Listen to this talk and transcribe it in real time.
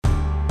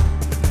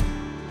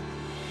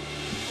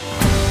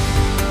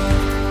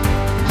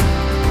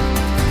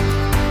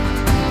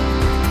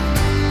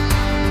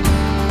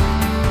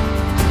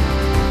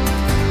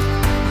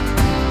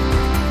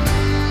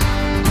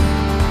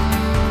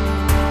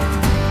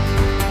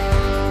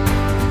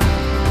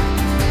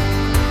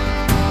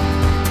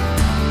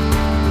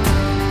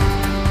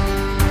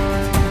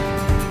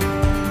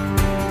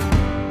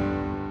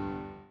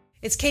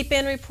It's Cape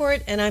Ann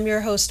Report, and I'm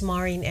your host,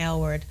 Maureen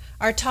Aylward.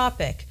 Our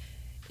topic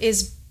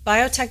is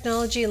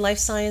biotechnology and life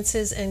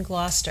sciences in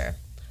Gloucester.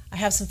 I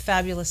have some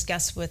fabulous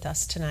guests with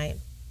us tonight.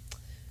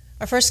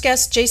 Our first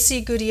guest,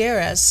 J.C.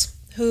 Gutierrez,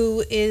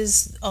 who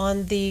is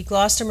on the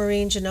Gloucester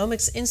Marine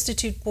Genomics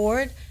Institute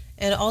board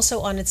and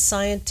also on its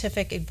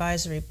scientific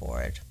advisory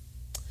board.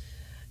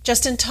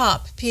 Justin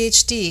Topp,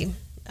 Ph.D.,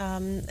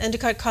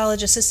 Endicott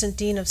College Assistant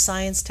Dean of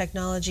Science,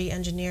 Technology,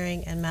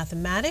 Engineering, and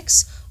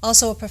Mathematics,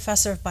 also a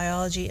professor of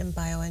biology and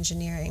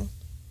bioengineering.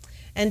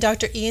 And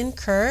Dr. Ian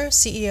Kerr,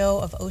 CEO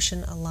of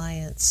Ocean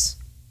Alliance,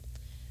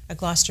 a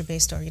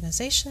Gloucester-based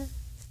organization.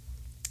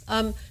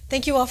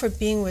 Thank you all for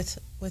being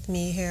with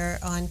me here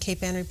on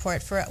Cape Ann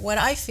Report for what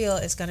I feel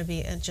is going to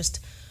be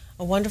just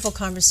a wonderful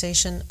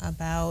conversation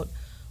about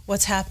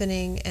what's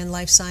happening in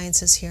life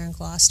sciences here in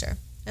Gloucester.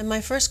 And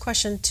my first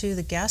question to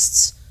the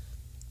guests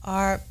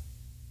are,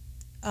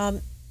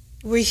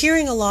 we're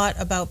hearing a lot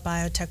about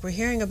biotech. We're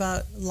hearing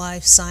about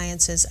life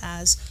sciences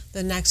as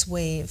the next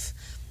wave.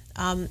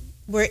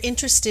 We're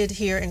interested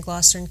here in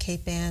Gloucester and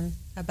Cape Ann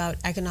about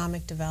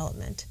economic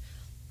development.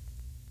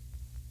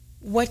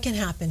 What can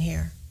happen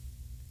here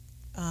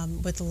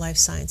with the life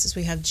sciences?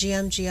 We have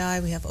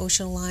GMGI, we have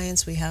Ocean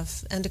Alliance, we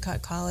have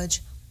Endicott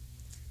College.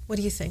 What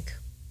do you think?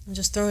 I'm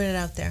just throwing it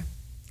out there.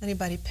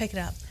 Anybody, pick it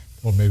up.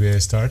 Well, maybe I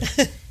start.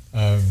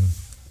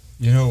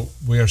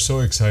 We are so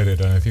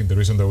excited, and I think the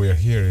reason that we are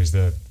here is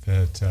that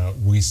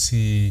we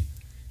see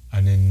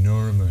an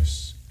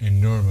enormous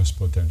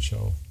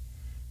potential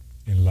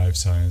in life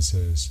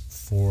sciences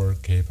for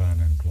Cape Ann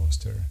and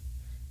Gloucester.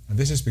 And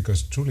this is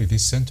because truly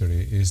this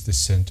century is the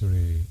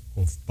century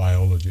of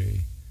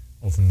biology,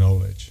 of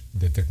knowledge,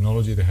 the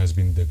technology that has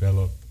been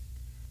developed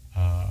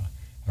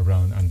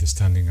around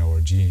understanding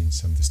our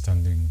genes,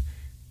 understanding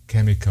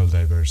chemical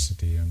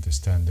diversity,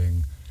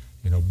 understanding,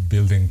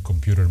 building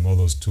computer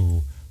models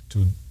to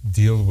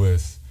deal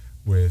with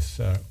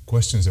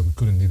questions that we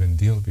couldn't even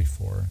deal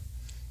before,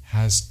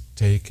 has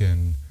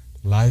taken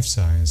life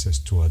sciences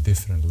to a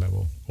different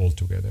level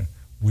altogether.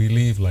 We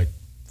live like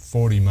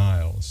 40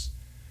 miles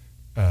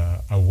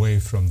away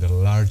from the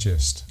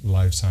largest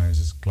life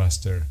sciences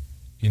cluster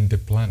in the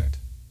planet.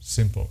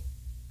 Simple.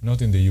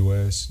 Not in the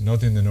US,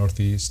 not in the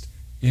Northeast,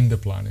 in the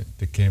planet,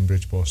 the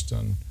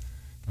Cambridge-Boston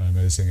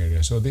biomedicine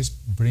area. So this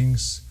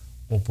brings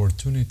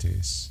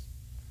opportunities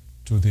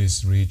to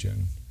this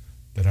region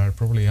that are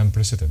probably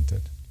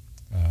unprecedented.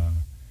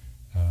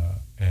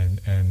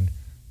 And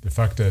the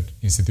fact that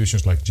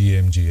institutions like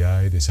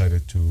GMGI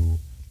decided to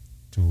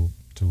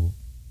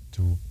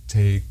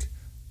take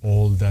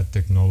all that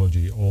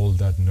technology, all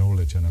that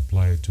knowledge, and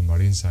apply it to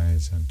marine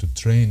science and to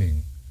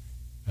training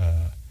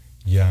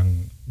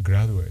young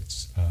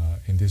graduates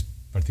in this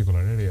particular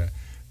area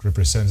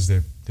represents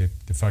the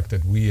fact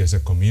that we as a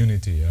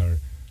community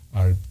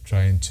are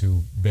trying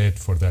to bet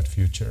for that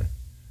future.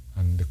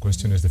 And the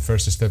question is, the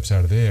first steps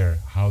are there,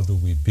 how do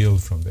we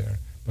build from there?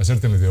 But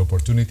certainly the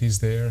opportunity is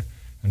there,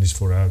 and it's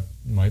for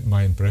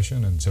my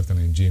impression, and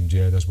certainly in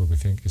GMGI, that's what we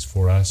think, is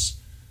for us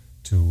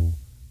to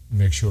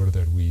make sure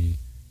that we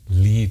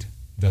lead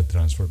that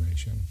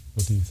transformation.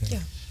 What do you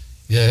think?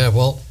 Yeah,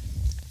 well,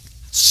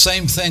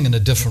 same thing in a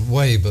different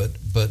way, but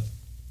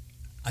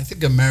I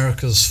think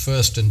America's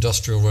first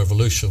industrial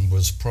revolution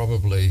was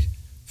probably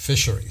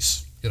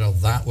fisheries.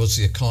 That was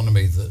the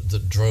economy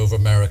that drove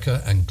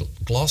America, and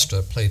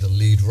Gloucester played a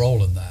lead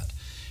role in that.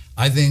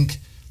 I think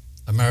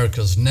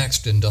America's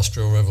next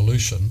industrial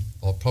revolution,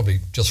 or probably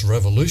just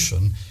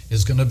revolution,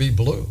 is going to be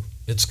blue.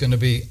 It's going to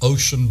be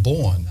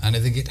ocean-borne, and I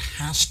think it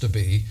has to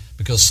be,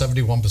 because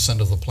 71%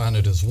 of the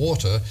planet is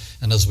water,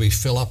 and as we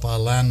fill up our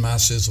land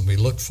masses and we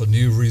look for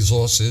new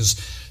resources,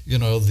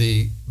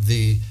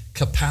 the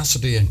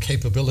capacity and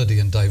capability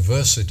and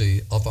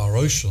diversity of our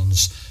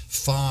oceans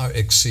far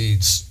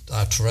exceeds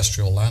our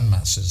terrestrial land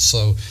masses.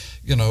 So,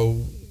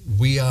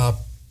 we are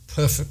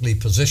perfectly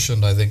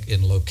positioned, I think,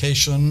 in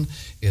location,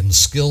 in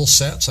skill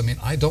sets. I mean,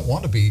 I don't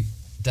want to be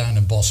down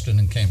in Boston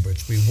and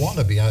Cambridge. We want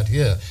to be out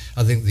here.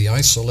 I think the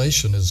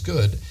isolation is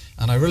good,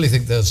 and I really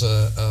think there's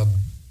a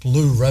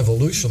blue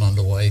revolution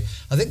underway.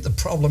 I think the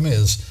problem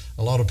is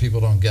a lot of people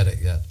don't get it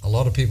yet. A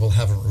lot of people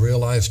haven't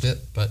realized it,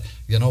 but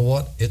you know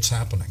what? It's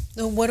happening.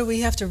 What do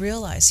we have to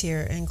realize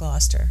here in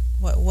Gloucester?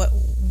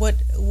 What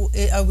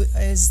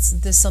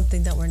is this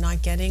something that we're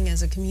not getting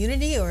as a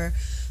community, or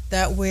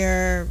that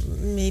we're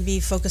maybe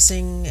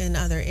focusing in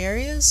other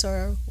areas,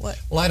 or what?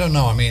 Well, I don't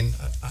know. I mean,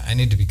 I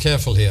need to be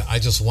careful here. I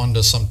just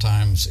wonder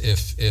sometimes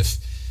if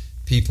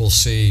people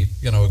see,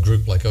 a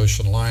group like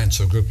Ocean Alliance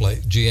or a group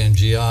like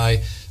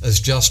GMGI as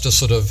just a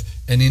sort of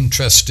an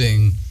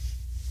interesting,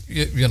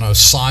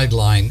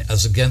 sideline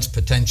as against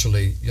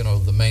potentially,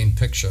 the main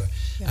picture.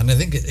 Yeah. And I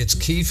think it's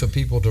key for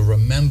people to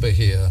remember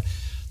here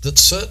that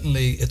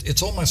certainly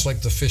it's almost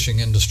like the fishing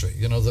industry.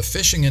 You know, the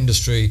fishing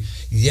industry,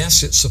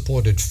 yes, it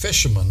supported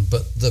fishermen,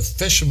 but the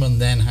fishermen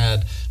then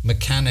had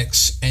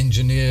mechanics,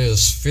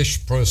 engineers, fish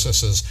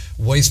processors,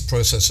 waste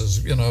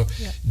processors. You know,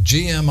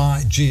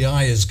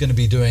 GI is going to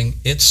be doing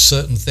its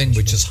certain thing,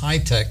 which is high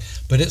tech,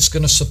 but it's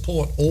going to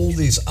support all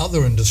these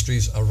other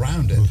industries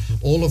around it,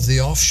 all of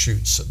the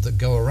offshoots that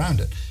go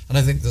around it. And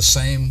I think the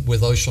same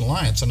with Ocean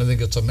Alliance. And I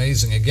think it's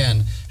amazing,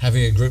 again,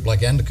 having a group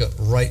like Endicott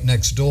right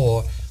next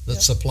door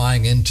that's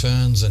supplying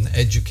interns and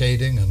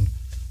educating and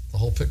the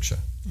whole picture.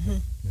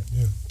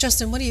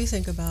 Justin, what do you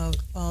think about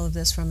all of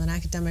this from an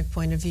academic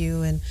point of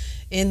view and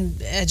in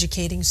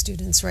educating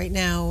students right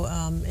now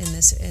in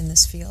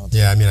this field?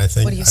 Yeah, I mean, I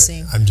think what are you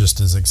seeing? I'm just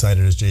as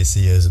excited as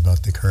JC is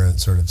about the current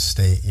sort of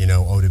state,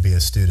 to be a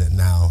student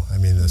now. I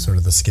mean, the sort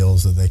of the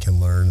skills that they can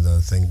learn,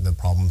 the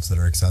problems that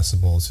are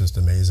accessible, it's just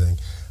amazing.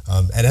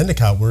 At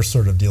Endicott, we're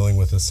sort of dealing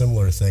with a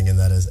similar thing, and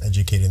that is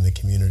educating the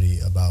community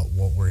about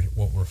what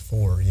we're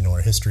for.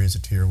 Our history is a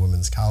 2-year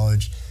women's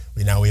college.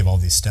 We have all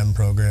these STEM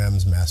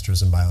programs,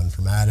 masters in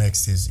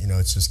bioinformatics.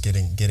 It's just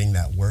getting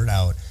that word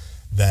out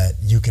that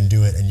you can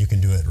do it, and you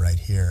can do it right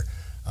here.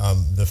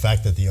 The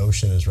fact that the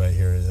ocean is right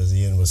here, as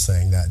Ian was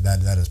saying,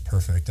 that is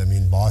perfect. I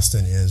mean,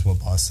 Boston is what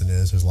Boston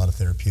is. There's a lot of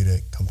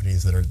therapeutic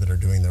companies that are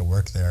doing their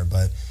work there,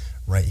 but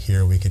right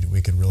here we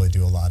could really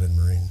do a lot in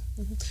marine.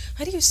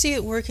 How do you see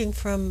it working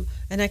from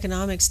an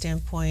economic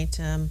standpoint,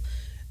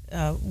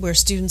 where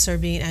students are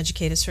being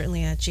educated,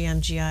 certainly at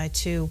GMGI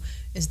too,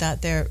 is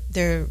that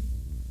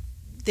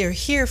they're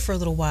here for a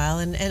little while,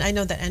 and I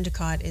know that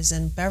Endicott is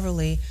in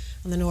Beverly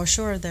on the North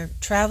Shore. They're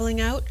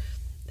traveling out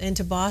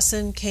into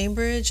Boston,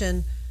 Cambridge,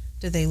 and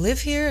do they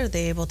live here? Are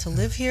they able to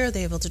live here? Are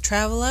they able to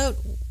travel out?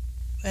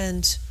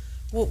 And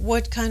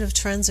what kind of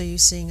trends are you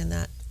seeing in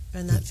that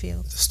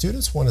field? The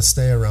students want to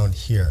stay around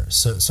here.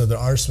 So there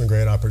are some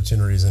great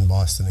opportunities in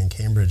Boston and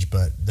Cambridge,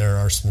 but there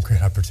are some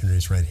great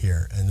opportunities right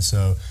here. And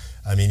so,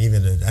 I mean,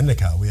 even at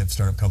Endicott, we have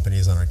startup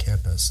companies on our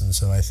campus. And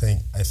so I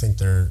think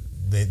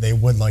they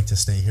would like to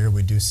stay here.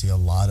 We do see a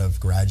lot of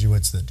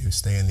graduates that do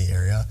stay in the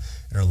area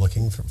and are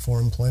looking for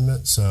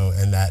employment. So,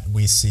 and that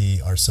we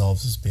see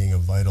ourselves as being a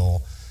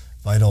vital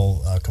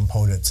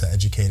component to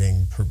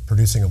educating,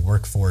 producing a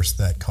workforce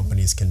that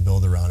companies can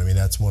build around. I mean,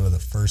 that's one of the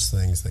first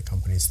things that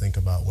companies think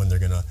about when they're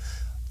going to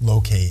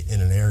locate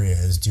in an area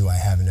is, do I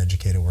have an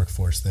educated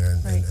workforce there?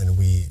 And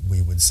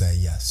we would say,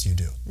 yes, you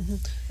do.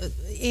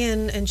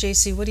 Ian and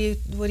JC, what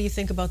do you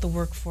think about the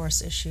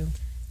workforce issue?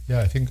 Yeah,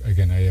 I think,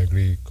 again, I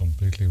agree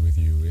completely with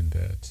you in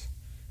that,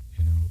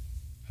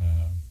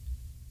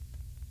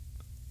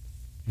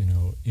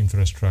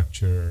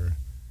 infrastructure,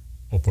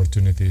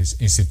 opportunities,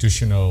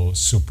 institutional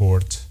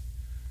support,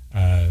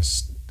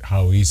 as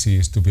how easy it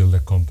is to build a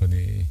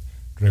company,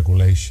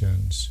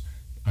 regulations,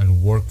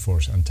 and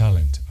workforce and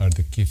talent are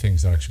the key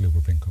things that actually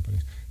will bring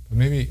companies. But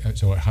maybe,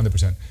 so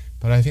 100%.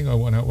 But I think I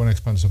want to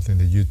expand something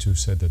that you two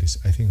said that is,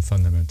 I think,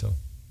 fundamental.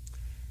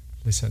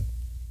 Listen,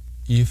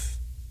 if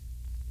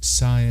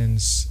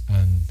science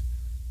and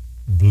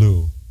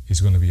blue is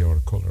going to be our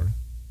color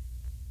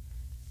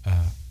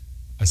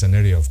as an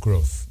area of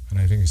growth, and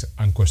I think it's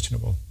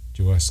unquestionable.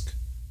 You ask,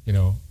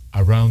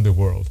 around the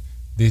world,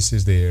 this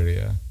is the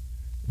area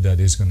that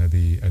is going to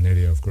be an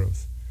area of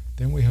growth.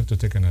 Then we have to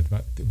take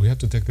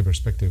the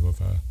perspective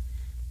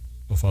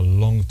of a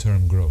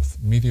long-term growth,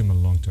 medium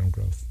and long-term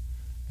growth.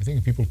 I think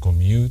if people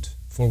commute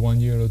for 1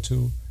 year or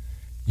two,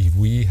 if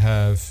we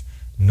have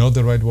not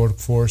the right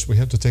workforce, we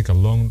have to take a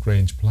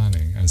long-range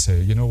planning and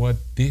say, you know what,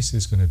 this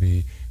is going to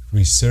be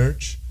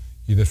research,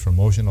 either from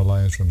Ocean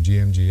Alliance, from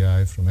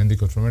GMGI, from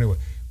Endicott, from anywhere,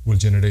 will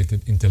generate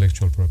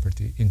intellectual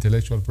property.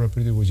 Intellectual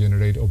property will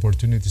generate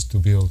opportunities to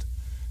build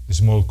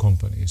small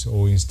companies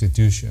or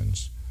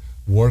institutions.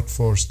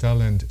 Workforce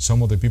talent,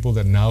 some of the people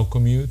that now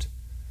commute,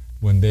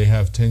 when they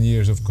have 10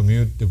 years of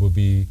commute, they will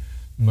be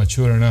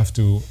mature enough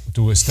to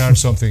start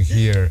something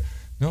here.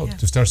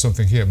 To start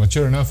something here.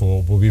 Mature enough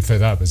or will be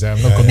fed up and say,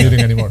 I'm not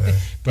commuting anymore.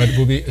 But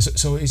will be,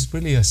 so it's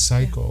really a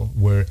cycle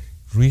where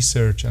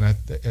research, and I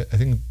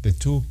think the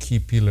two key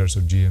pillars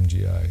of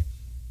GMGI,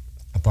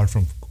 apart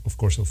from, of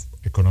course, of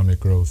economic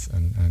growth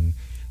and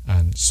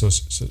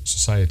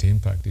society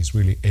impact, is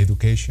really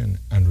education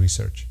and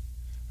research.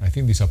 I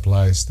think this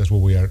applies, that's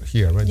what we are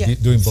here, right? Yeah.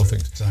 Doing both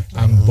things. Exactly.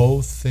 And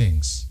both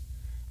things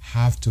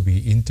have to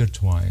be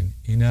intertwined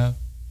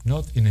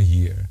not in a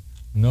year,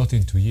 not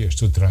in 2 years,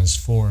 to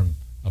transform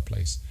a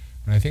place.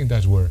 And I think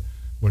that's where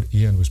what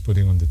Ian was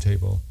putting on the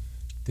table.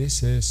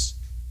 This is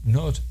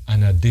not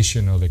an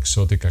additional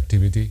exotic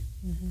activity.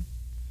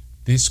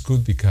 This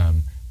could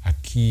become a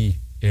key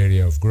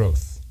area of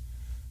growth,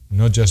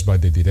 not just by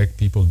the direct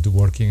people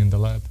working in the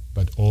lab,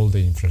 but all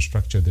the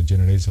infrastructure that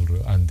generates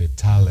and the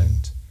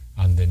talent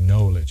and the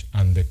knowledge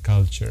and the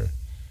culture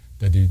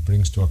that it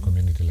brings to a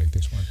community like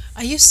this one.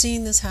 Are you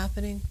seeing this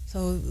happening?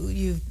 So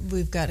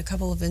we've got a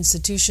couple of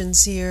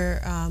institutions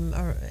here,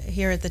 or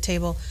here at the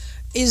table.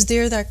 Is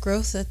there that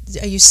growth?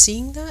 Are you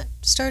seeing that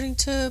starting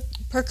to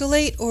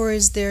percolate, or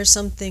is there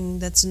something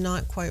that's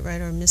not quite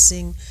right or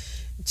missing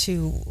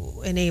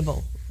to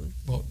enable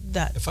Well,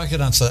 that? if I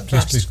could answer that,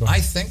 Please go ahead.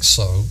 I think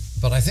so,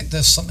 but I think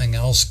there's something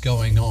else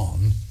going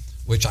on,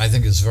 which I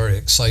think is very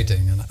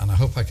exciting, and I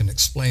hope I can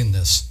explain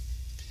this.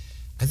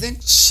 I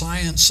think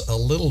science a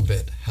little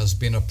bit has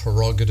been a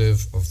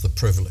prerogative of the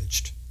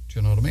privileged. Do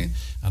you know what I mean?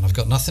 And I've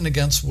got nothing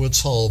against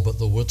Woods Hole, but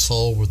the Woods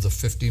Hole with the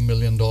 $50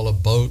 million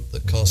boat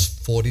that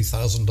costs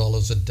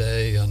 $40,000 a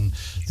day, and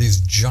these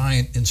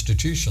giant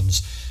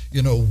institutions,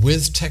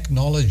 with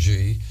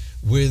technology,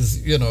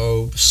 with,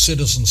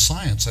 citizen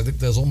science, I think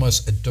there's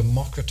almost a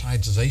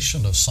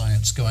democratization of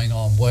science going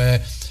on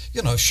where,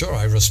 sure,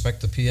 I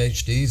respect the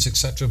PhDs,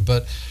 etc.,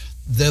 but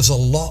there's a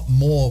lot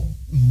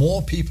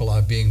more people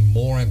are being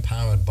more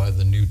empowered by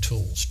the new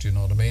tools. Do you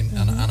know what I mean?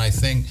 Mm-hmm. And I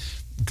think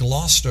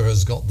Gloucester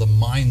has got the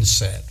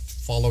mindset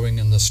following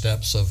in the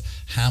steps of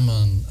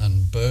Hammond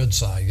and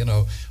Birdseye.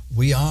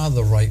 We are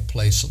the right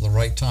place at the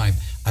right time.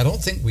 I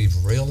don't think we've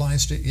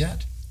realized it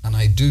yet, and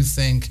I do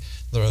think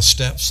there are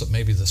steps that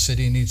maybe the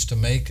city needs to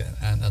make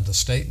and the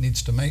state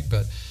needs to make.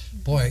 But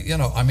boy,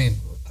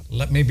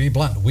 let me be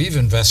blunt.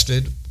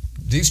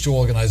 These two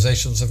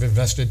organizations have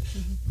invested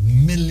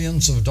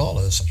millions of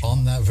dollars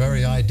on that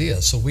very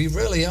idea. So we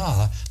really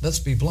are, let's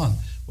be blunt,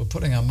 we're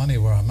putting our money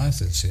where our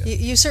mouth is here.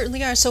 You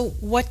certainly are. So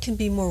what can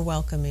be more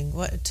welcoming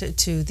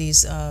to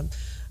these, to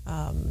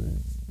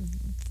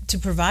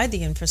provide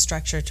the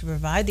infrastructure, to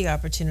provide the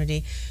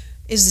opportunity?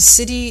 Is the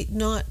city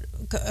not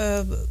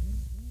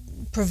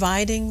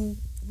providing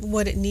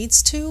what it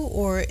needs to,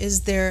 or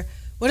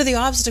what are the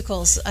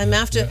obstacles? I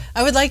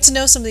would like to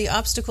know some of the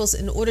obstacles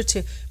in order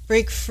to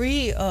break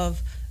free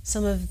of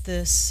some of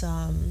this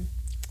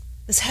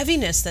this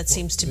heaviness that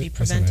seems to be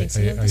preventing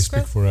some of this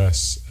growth. I speak for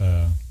us.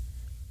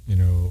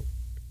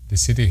 The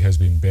city has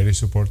been very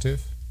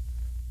supportive,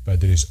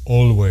 but there is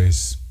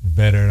always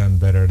better and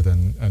better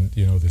than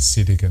the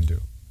city can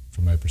do,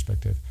 from my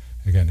perspective.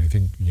 Again, I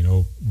think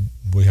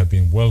we have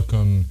been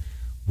welcome.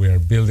 We are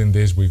building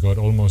this. We got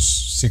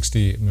almost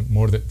 60,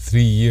 more than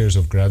 3 years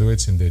of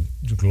graduates in the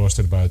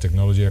Gloucester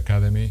Biotechnology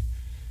Academy,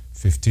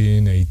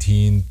 15,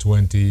 18,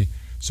 20.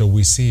 So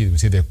we see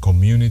the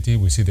community.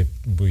 We see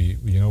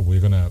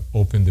we're gonna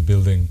open the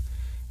building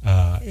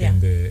in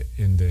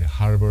the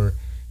harbor,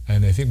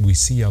 and I think we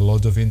see a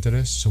lot of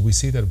interest. So we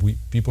see that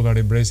people are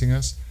embracing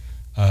us,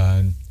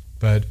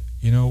 but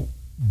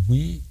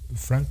we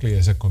frankly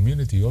as a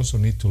community also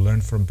need to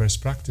learn from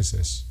best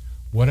practices.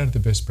 What are the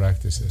best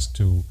practices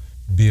to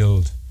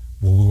build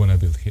what we want to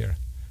build here?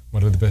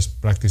 What are the best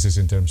practices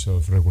in terms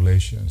of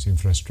regulations,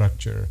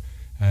 infrastructure?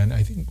 And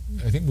I think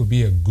would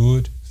be a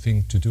good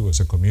thing to do as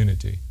a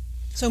community.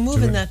 So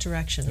move in that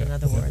direction, in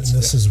other words. And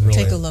this is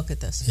really, take a look at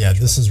this. Yeah,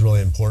 this is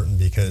really important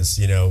because,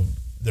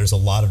 there's a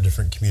lot of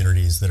different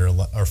communities that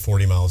are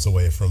 40 miles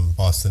away from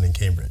Boston and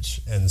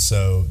Cambridge. And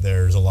so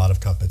there's a lot of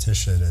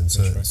competition. And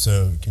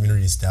so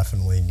communities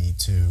definitely need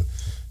to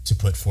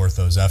put forth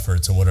those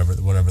efforts, and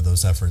whatever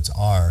those efforts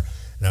are.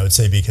 And I would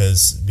say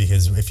because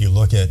if you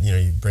look at,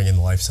 you bring in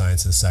the life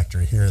sciences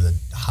sector here, the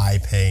high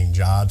paying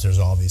jobs, there's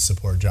all these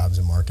support jobs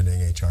in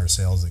marketing, HR,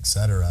 sales, et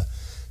cetera.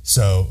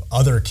 So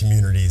other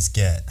communities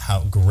get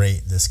how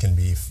great this can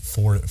be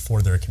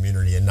for their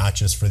community, and not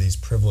just for these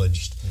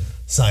privileged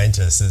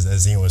scientists.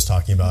 As Ian was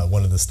talking about,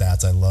 one of the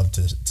stats I love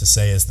to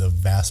say is the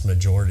vast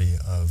majority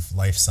of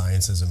life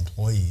sciences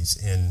employees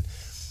in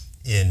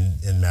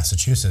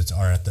Massachusetts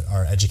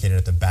are educated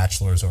at the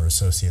bachelor's or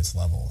associate's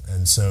level,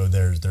 and so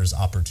there's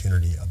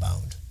opportunity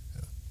abound.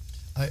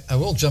 I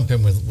will jump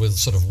in with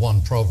sort of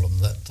one problem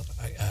that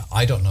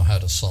I don't know how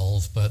to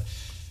solve, but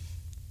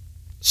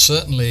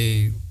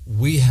certainly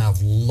we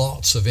have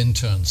lots of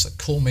interns that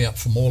call me up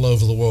from all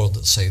over the world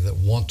that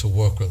want to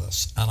work with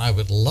us, and I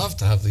would love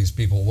to have these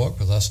people work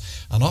with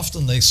us, and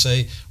often they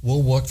say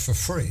we'll work for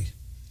free,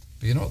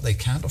 but you know what they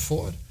can't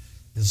afford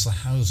is the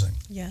housing.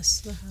 Yes,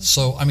 the housing.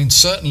 So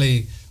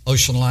certainly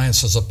Ocean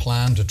Alliance has a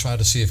plan to try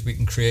to see if we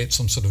can create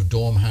some sort of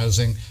dorm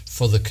housing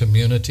for the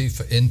community,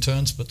 for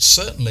interns, but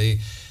certainly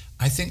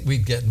I think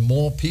we'd get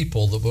more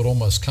people that would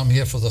almost come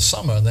here for the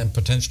summer and then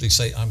potentially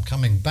say, I'm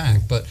coming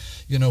back. But,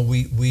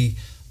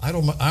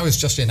 I was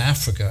just in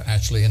Africa,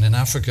 actually, and in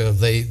Africa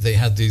they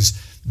had these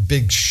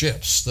big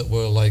ships that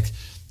were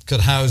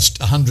could house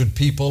 100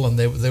 people, and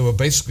they were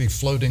basically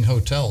floating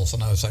hotels.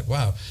 And I was like,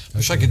 wow, I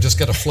wish I could just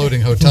get a floating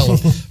hotel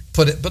and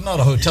put it, but not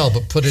a hotel,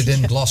 but put it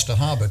in Gloucester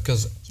Harbor,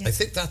 because I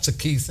think that's a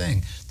key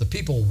thing. The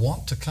people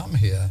want to come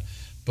here,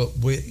 but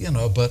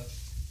but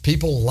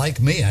people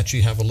like me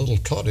actually have a little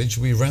cottage.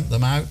 We rent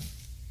them out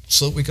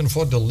so that we can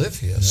afford to live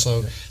here.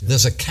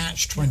 There's a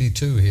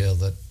catch-22 here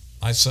that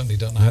I certainly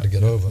don't know how to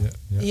get over.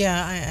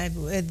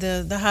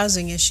 The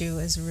housing issue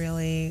is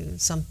really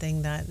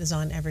something that is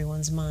on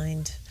everyone's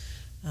mind.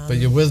 But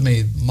you're with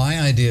me. My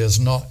idea is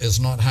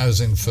not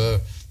housing for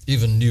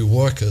even new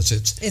workers.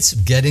 It's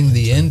getting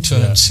the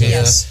interns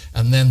here,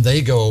 and then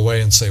they go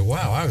away and say,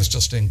 "Wow, I was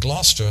just in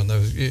Gloucester," and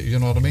you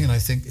know what I mean. I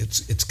think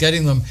it's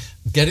getting them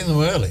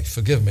early.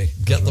 Forgive me,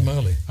 get them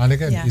early. And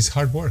again, it's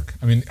hard work.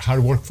 I mean,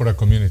 hard work for a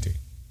community,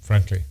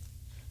 frankly,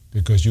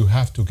 because you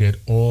have to get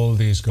all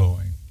these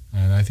going.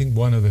 And I think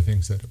one of the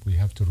things that we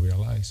have to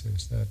realize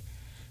is that,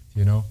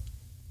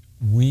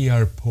 we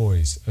are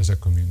poised as a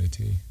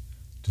community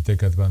to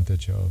take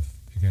advantage of,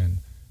 again,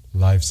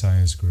 life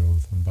science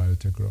growth and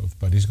biotech growth,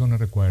 but it's going to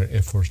require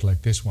efforts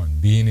like this one,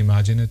 being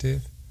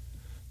imaginative,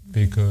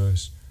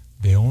 because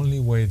the only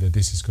way that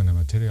this is going to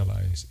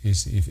materialize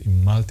is if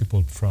in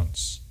multiple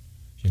fronts,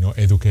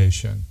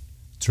 education,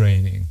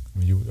 training.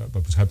 I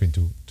was happy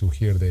to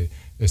hear the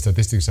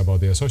statistics about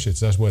the associates.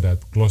 That's what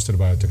at Gloucester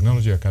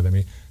Biotechnology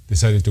Academy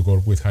decided to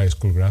go with high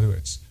school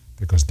graduates,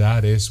 because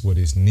that is what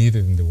is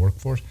needed in the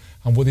workforce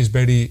and what is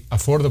very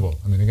affordable.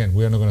 I mean, again,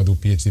 we are not going to do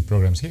PhD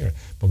programs here,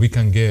 but we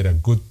can get a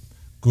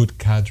good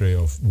cadre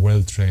of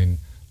well-trained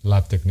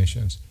lab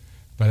technicians.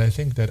 But I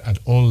think that at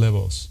all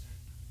levels,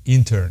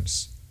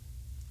 interns,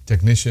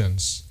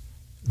 technicians,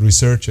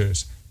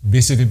 researchers,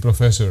 visiting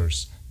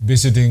professors,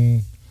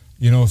 visiting,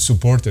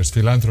 supporters,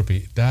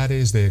 philanthropy, that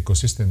is the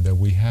ecosystem that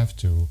we have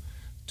to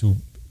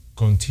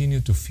continue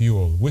to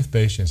fuel with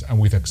patience and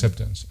with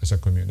acceptance as a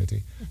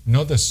community.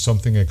 Not as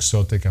something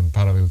exotic and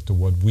parallel to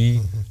what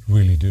we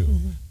really do,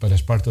 but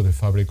as part of the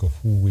fabric of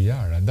who we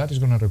are. And that is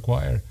going to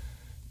require,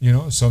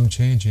 some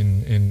change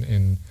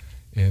in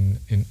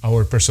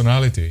our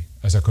personality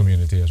as a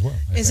community as well.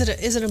 Is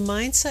it a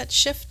mindset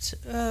shift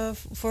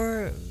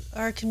for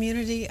our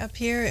community up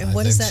here? And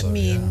what I does think that so,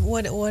 mean?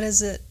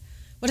 yeah.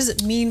 What does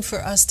it mean for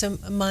us to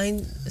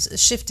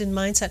shift in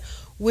mindset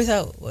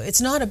without?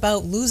 It's not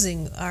about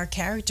losing our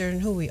character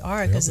and who we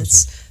are, because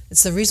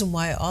it's the reason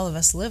why all of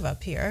us live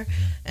up here.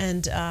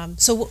 And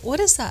so, what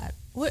is that?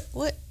 What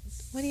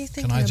do you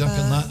think? Can I jump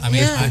in that? I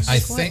mean, I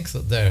think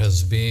that there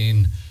has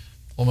been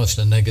almost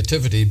a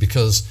negativity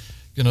because,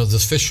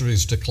 this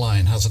fisheries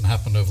decline hasn't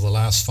happened over the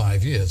last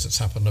 5 years. It's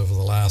happened over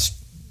the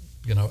last,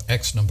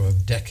 X number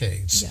of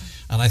decades. Yeah.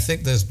 And I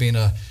think there's been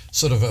a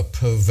sort of a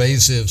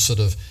pervasive sort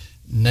of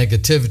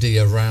negativity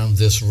around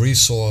this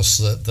resource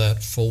that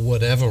for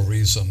whatever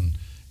reason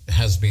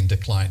has been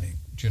declining.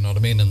 Do you know what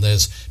I mean? And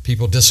there's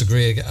people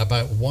disagree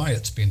about why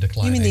it's been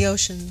declining. You mean the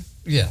ocean?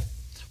 Yeah.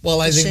 Well,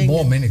 I think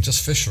more meaning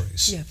just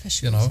fisheries. Yeah,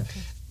 fisheries.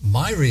 Okay.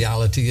 My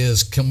reality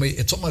is,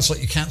 it's almost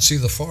like you can't see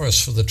the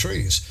forest for the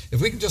trees. If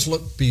we can just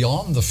look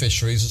beyond the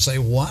fisheries and say,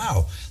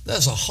 wow,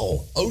 there's a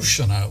whole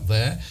ocean out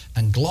there,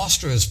 and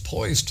Gloucester is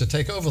poised to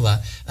take over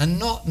that, and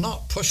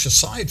not push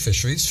aside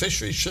fisheries.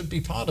 Fisheries should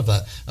be part of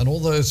that, and all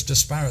those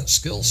disparate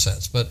skill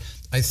sets. But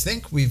I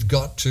think we've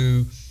got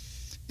to,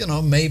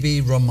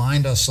 maybe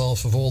remind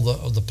ourselves of all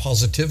the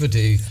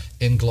positivity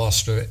in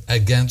Gloucester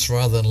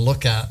rather than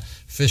look at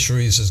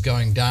fisheries is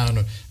going down,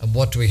 and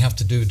what do we have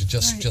to do to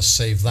just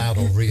save that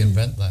or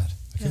reinvent that?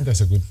 I think that's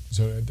a good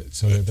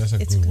that's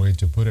a good way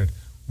to put it.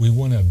 We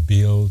want to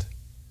build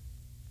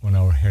on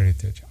our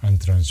heritage and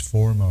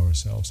transform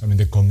ourselves. I mean,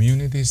 the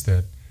communities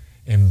that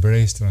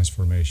embrace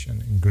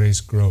transformation,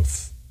 embrace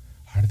growth,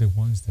 are the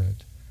ones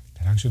that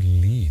actually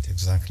lead.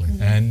 Exactly.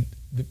 And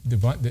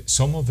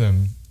some of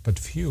them, but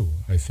few,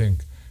 I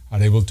think,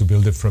 are able to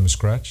build it from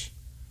scratch.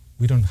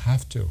 We don't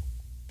have to,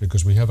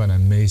 because we have an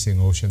amazing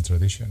ocean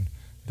tradition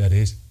that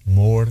is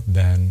more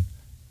than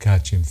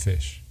catching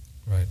fish.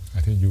 Right.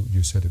 I think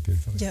you said it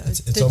beautifully. Yeah,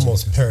 it's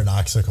almost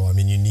paradoxical. I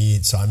mean,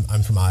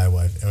 I'm from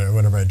Iowa, and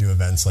whenever I do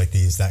events like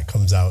these, that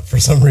comes out for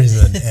some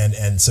reason.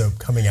 and so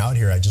coming out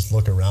here, I just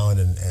look around,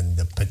 and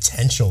the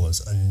potential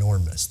is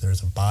enormous.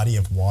 There's a body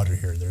of water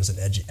here. There's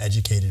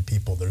educated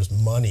people. There's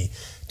money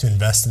to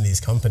invest in these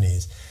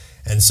companies.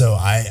 And so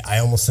I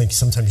almost think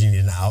sometimes you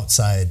need an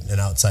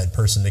outside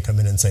person to come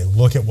in and say,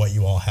 look at what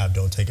you all have,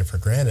 don't take it for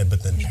granted.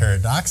 But then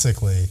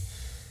paradoxically,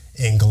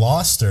 in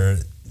Gloucester,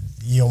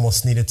 you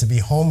almost need it to be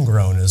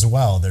homegrown as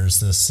well. There's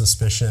this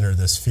suspicion or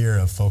this fear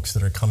of folks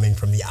that are coming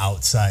from the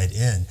outside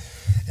in.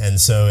 And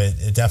so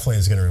it definitely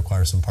is going to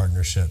require some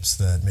partnerships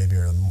that maybe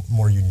are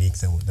more unique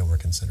than we're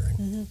considering.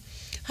 Mm-hmm.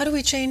 How do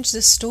we change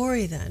this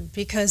story then?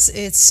 Because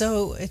it's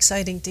so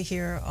exciting to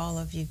hear all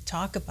of you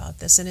talk about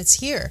this, and it's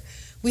here.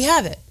 We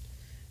have it.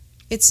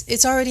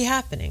 It's already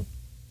happening.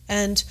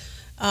 And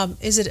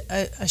is it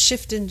a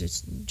shift in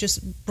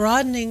just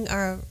broadening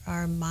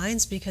our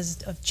minds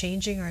because of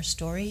changing our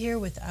story here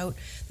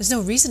there's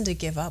no reason to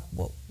give up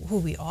who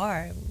we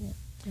are,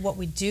 what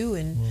we do,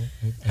 and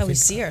how we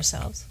see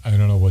ourselves? I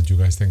don't know what you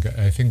guys think.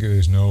 I think there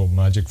is no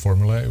magic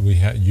formula.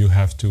 You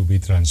have to be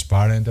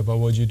transparent about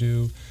what you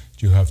do.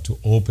 You have to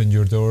open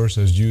your doors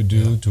as you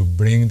do to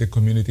bring the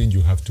community in.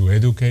 You have to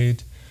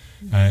educate,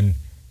 and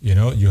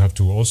you have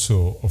to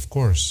also, of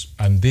course,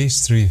 and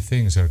these three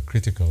things are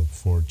critical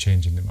for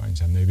changing the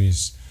minds. And maybe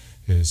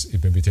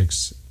it maybe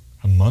takes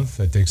a month,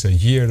 it takes a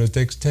year, it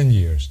takes 10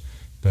 years.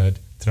 But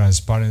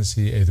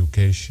transparency,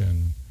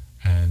 education,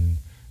 and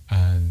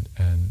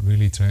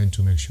really trying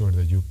to make sure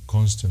that you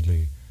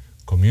constantly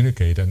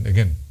communicate. And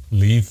again,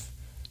 leave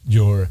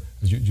your,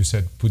 as you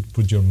said,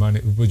 put your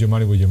money where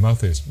your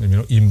mouth is.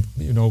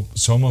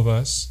 Some of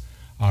us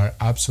are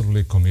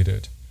absolutely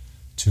committed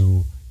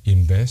to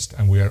invest,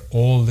 and we are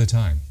all the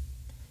time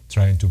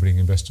trying to bring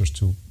investors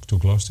to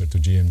Gloucester, to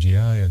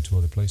GMGI, and to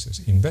other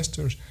places.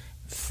 Investors,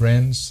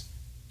 friends,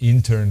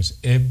 interns,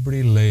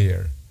 every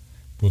layer.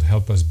 will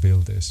help us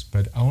build this.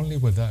 But only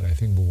with that, I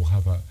think we will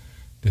have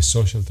the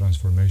social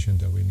transformation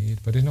that we need.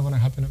 But it's not going to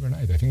happen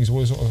overnight. I think it's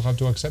always we'll have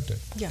to accept it.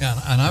 Yeah,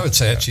 and I would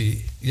say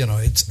actually,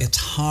 it's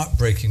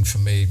heartbreaking for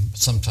me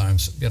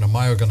sometimes.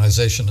 My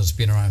organization has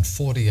been around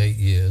 48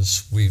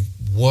 years. We've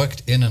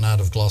worked in and out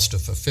of Gloucester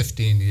for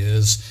 15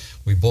 years.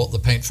 We bought the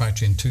paint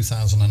factory in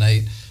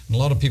 2008, and a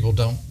lot of people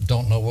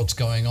don't know what's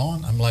going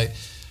on. I'm like,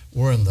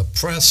 we're in the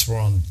press, we're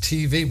on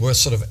TV, we're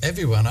sort of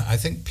everywhere. And I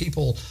think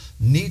people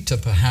need to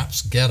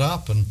perhaps get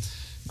up, and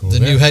the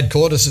new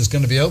headquarters is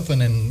going to be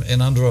open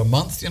in under a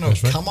month.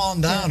 Right. Come on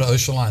down to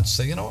Ocean Alliance.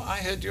 Say, I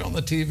heard you on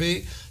the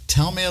TV.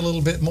 Tell me a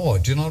little bit more.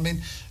 Do you know what I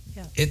mean?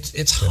 Yeah.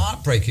 It's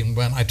heartbreaking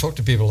when I talk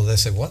to people. They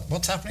say,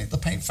 "What's happening at the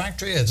paint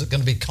factory? Is it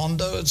going to be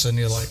condos?" And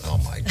you're like, "Oh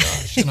my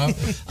gosh!"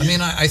 I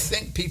mean, I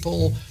think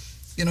people,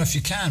 if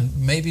you can,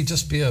 maybe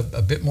just be a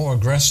bit more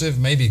aggressive.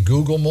 Maybe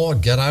Google more,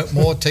 get out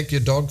more, take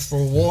your dog for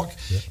a walk.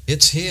 Yeah.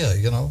 It's here.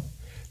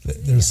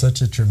 There's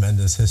such a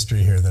tremendous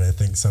history here that I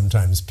think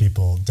sometimes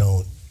people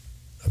don't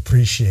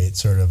appreciate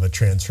sort of a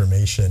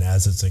transformation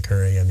as it's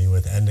occurring. I mean,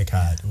 with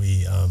Endicott,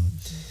 we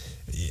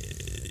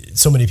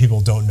so many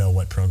people don't know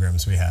what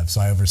programs we have. So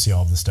I oversee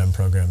all the STEM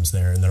programs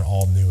there, and they're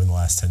all new in the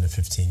last 10 to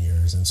 15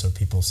 years. And so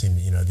people seem,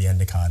 the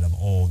Endicott of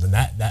old, and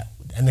that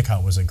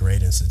Endicott was a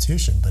great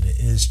institution, but it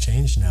is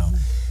changed now.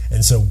 Mm-hmm.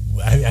 And so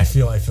I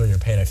feel your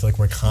pain. I feel like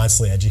we're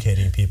constantly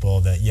educating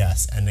people that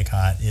yes,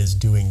 Endicott is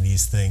doing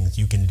these things.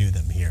 You can do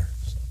them here.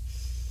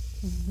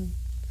 So. Mm-hmm.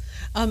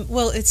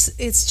 Well,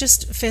 it's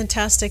just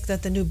fantastic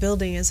that the new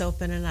building is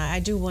open, and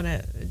I do want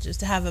to just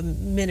have a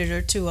minute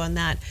or two on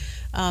that.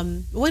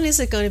 When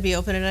is it going to be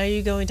open, and are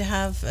you going to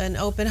have an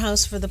open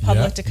house for the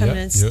public to come in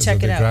and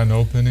check it out? The grand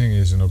opening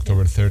is on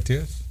October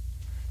 30th.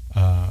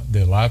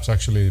 The labs,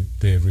 actually,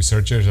 the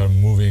researchers are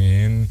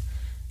moving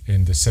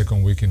in the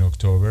second week in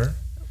October.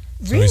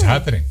 So Really? It's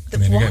happening.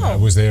 Again, I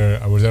was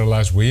there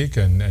last week,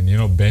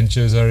 and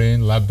benches are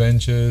in, lab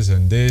benches,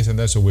 and this and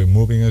that. So we're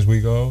moving as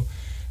we go.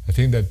 I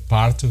think that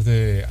part of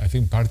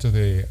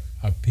the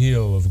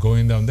appeal of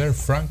going down there,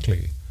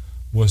 frankly,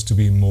 was to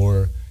be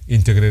more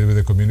integrated with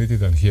the community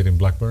than here in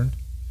Blackburn.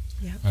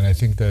 Yeah. And I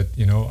think that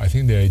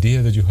the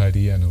idea that you had,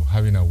 Ian, of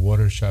having a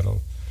water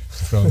shuttle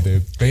from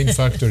the paint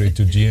factory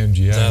to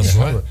GMGI, That's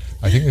right.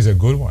 I think is a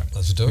good one.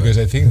 Let's do it. Because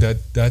I think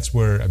that's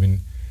where I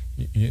think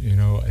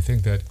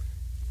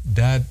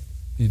that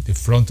the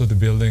front of the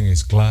building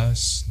is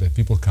glass, that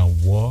people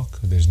can walk.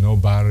 There's no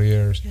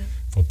barriers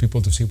for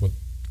people to see what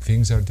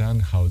things are done,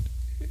 how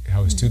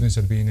students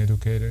are being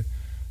educated.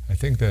 I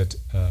think that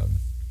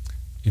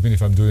even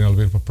if I'm doing a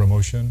little bit of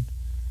promotion,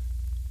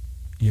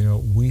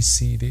 we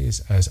see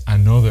this as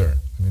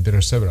there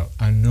are several,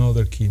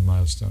 another key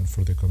milestone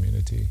for the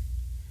community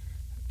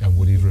and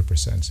what it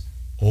represents.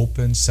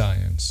 Open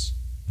science.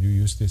 You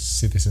use this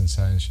citizen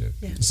scientist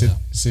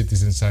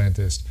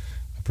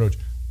approach.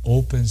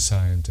 Open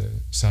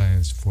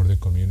science for the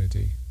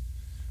community,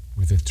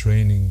 with the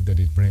training that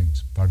it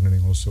brings,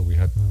 partnering also. We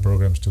had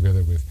programs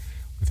together with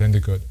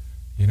Endicott.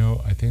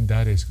 I think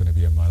that is going to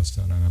be a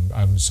milestone, and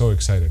I'm so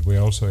excited. We're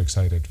also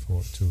excited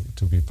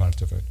to be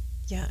part of it.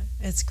 Yeah,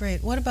 it's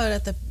great. What about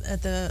at the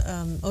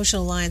Ocean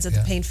Alliance, at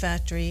the paint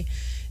factory?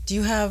 Do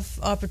you have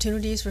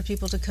opportunities for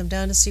people to come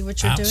down to see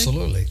what you're doing?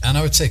 Absolutely. And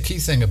I would say a key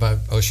thing about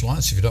Ocean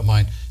Alliance, if you don't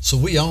mind, so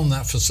we own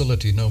that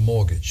facility, no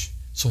mortgage.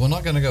 So we're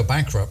not going to go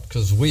bankrupt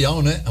because we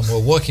own it and we're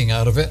working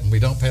out of it and we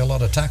don't pay a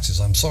lot of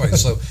taxes. I'm sorry.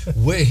 So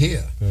we're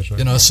here. That's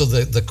right. So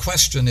the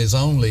question is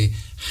only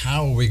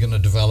how are we going to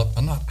develop,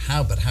 and not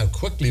how, but how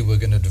quickly we're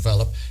going to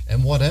develop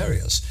in what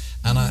areas.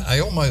 And I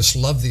almost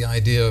love the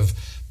idea of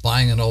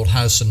buying an old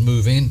house and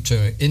move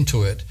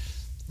into it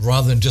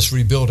rather than just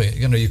rebuilding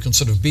it. You can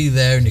sort of be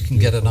there and you can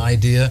get an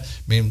idea. I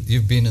mean,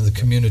 you've been in the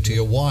community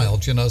a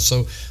while,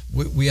 so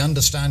we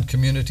understand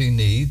community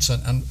needs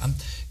and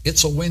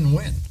it's a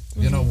win-win.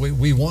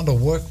 We want to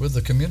work with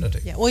the community.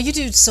 Yeah, well, you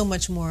do so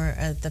much more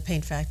at the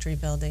paint factory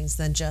buildings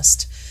than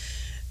just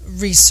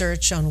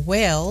research on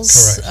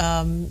whales.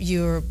 Correct.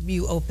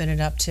 You open it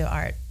up to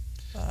art.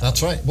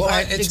 That's right. Well,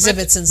 art it's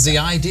exhibits and stuff. The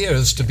idea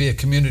is to be a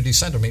community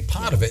center. I mean,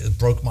 part of it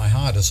broke my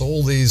heart is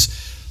all these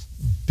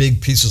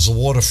big pieces of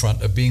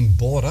waterfront are being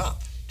bought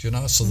up.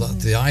 So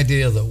that the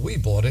idea that we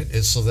bought it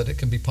is so that it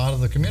can be part of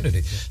the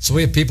community. So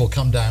we have people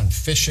come down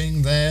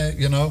fishing there,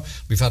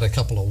 We've had a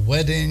couple of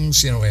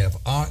weddings, we have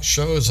art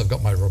shows. I've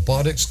got my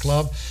robotics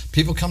club.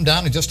 People come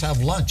down and just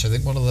have lunch. I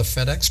think one of the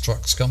FedEx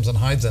trucks comes and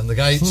hides there and the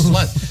guy eats his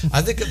lunch.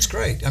 I think it's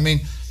great. I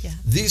mean,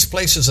 these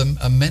places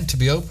are meant to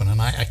be open,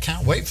 and I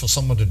can't wait for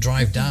someone to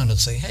drive down and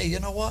say, hey, you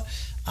know what?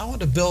 I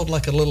want to build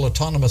like a little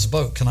autonomous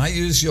boat. Can I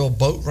use your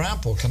boat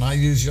ramp, or can I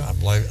use your?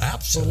 I'm like,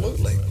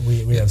 absolutely.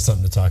 We have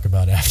something to talk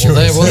about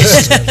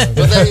afterwards.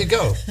 But there you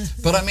go.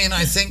 But I mean,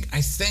 I think,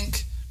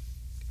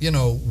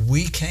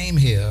 we came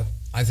here.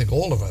 I think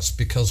all of us,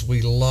 because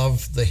we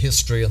love the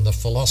history and the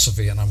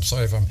philosophy. And I'm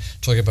sorry if I'm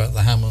talking about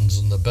the Hammonds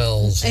and the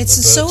Bells. It's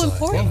and the so Birdseye.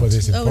 important. Well, but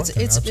it's important.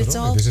 It's Absolutely.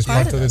 all This is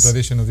part of the us.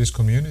 tradition of this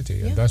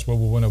community, and that's what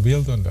we want to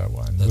build on that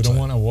one. That's we don't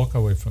right. want to walk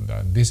away from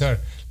that.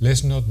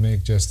 Let's not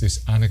make just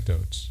these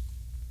anecdotes.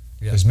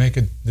 Yeah. Let's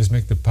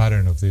make the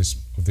pattern of this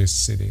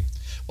city.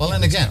 Well,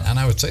 and again, and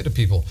I would say to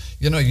people,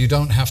 you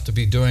don't have to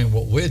be doing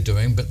what we're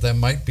doing, but there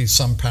might be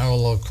some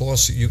parallel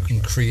course that you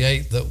can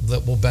create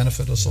that will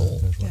benefit us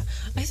all. Yeah,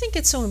 I think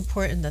it's so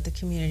important that the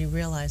community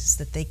realizes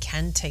that they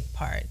can take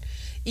part.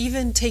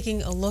 Even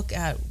taking a look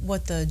at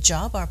what the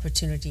job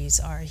opportunities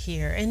are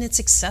here, and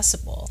it's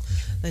accessible.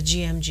 The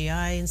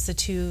GMGI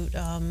Institute,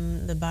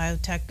 the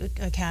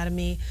Biotech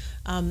Academy,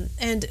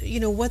 and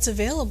what's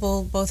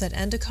available both at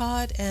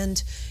Endicott,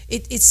 and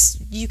it's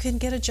you can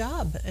get a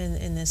job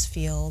in this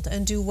field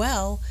and do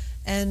well,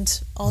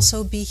 and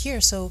also be here.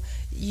 So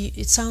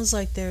it sounds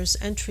like there's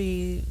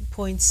entry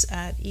points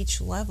at each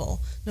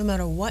level, no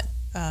matter what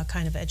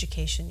kind of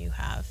education you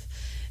have.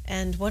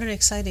 And what an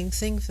exciting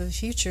thing for the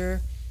future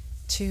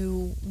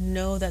to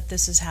know that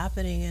this is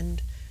happening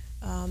and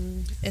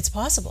it's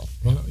possible.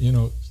 Well,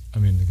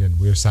 again,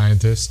 we're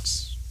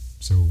scientists,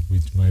 so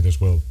we might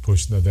as well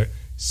push that there.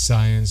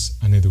 Science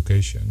and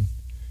education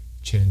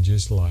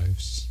changes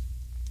lives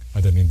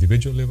at an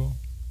individual level,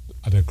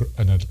 at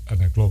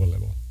a global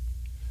level.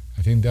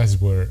 I think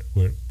that's where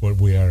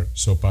we are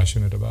so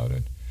passionate about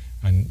it.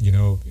 And,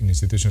 in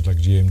institutions like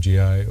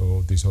GMGI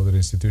or these other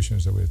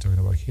institutions that we're talking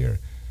about here,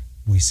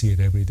 we see it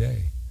every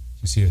day.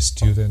 You see a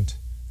student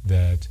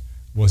that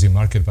was in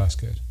Market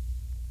Basket,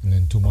 and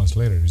then 2 months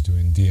later is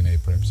doing DNA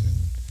preps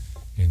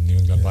in New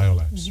England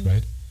Biolabs,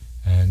 right?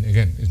 And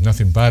again, it's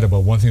nothing bad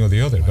about one thing or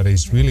the other, but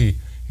it's really,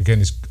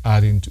 again, it's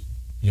adding to,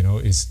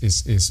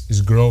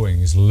 is growing,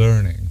 is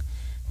learning.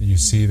 You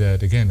see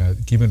that, again, a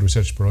given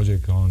research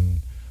project on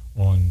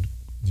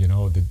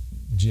the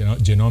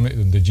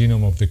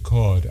genome of the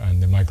cod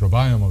and the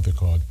microbiome of the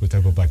cod, what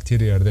type of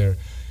bacteria are there,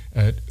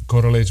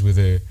 correlates with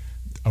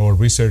our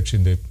research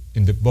in the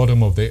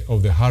bottom of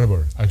the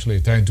harbor, actually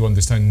trying to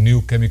understand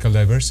new chemical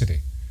diversity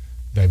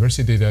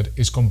that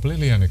is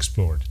completely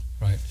unexplored.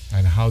 Right.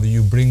 And how do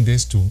you bring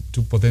this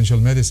to potential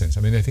medicines?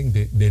 I mean, I think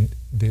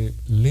the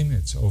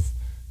limits of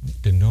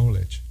the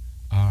knowledge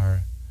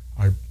are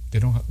they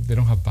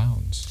don't have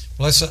bounds.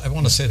 Well, I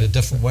want to say it a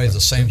different way,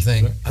 the same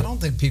thing. I don't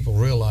think people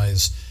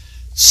realize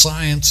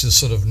science is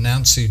sort of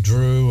Nancy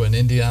Drew and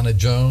Indiana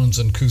Jones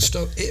and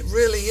Cousteau. It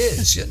really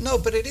is. No,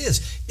 but it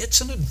is. It's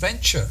an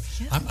adventure.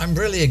 Yeah. I'm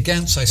really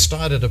against, I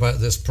started about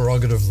this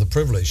prerogative of the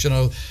privilege.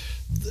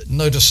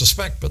 No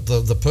disrespect, but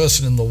the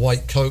person in the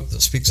white coat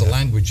that speaks a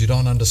language you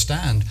don't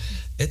understand,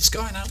 it's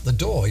going out the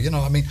door.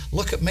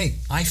 Look at me.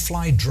 I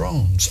fly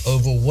drones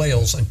over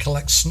Wales and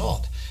collect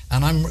snot,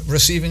 and I'm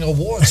receiving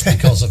awards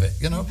because of it.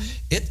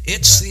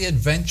 It's the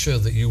adventure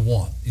that you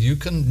want. You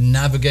can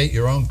navigate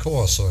your own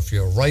course. So if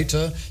you're a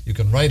writer, you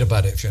can write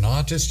about it. If you're an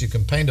artist, you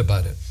can paint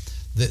about it.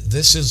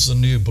 This is the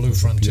new blue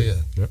frontier.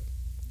 Yep.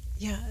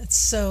 Yeah, it's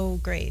so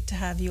great to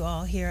have you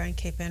all here on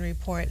Cape Ann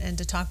Report and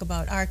to talk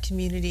about our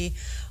community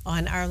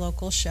on our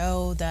local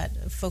show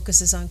that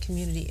focuses on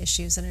community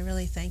issues. And I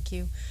really thank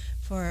you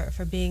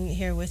for being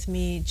here with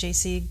me,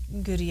 J.C.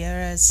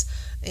 Gutierrez,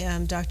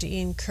 Dr.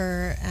 Ian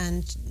Kerr,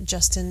 and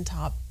Justin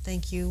Top.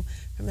 Thank you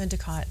from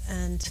Endicott.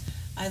 And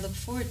I look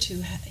forward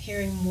to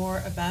hearing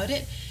more about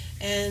it.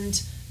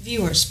 And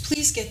viewers,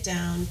 please get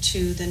down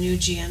to the new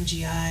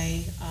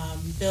GMGI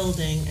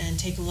building and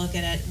take a look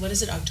at it. What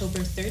is it, October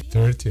 30th?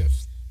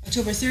 30th.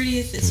 October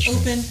 30th, it's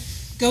open.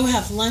 Go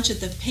have lunch at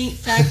the paint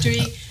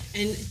factory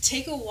and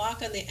take a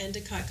walk on the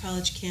Endicott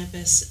College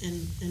campus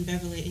in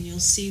Beverly, and you'll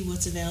see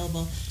what's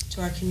available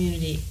to our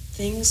community.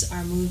 Things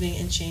are moving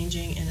and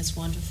changing, and it's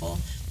wonderful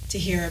to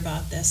hear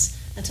about this.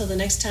 Until the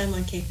next time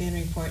on Cape Ann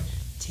Report,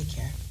 take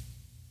care.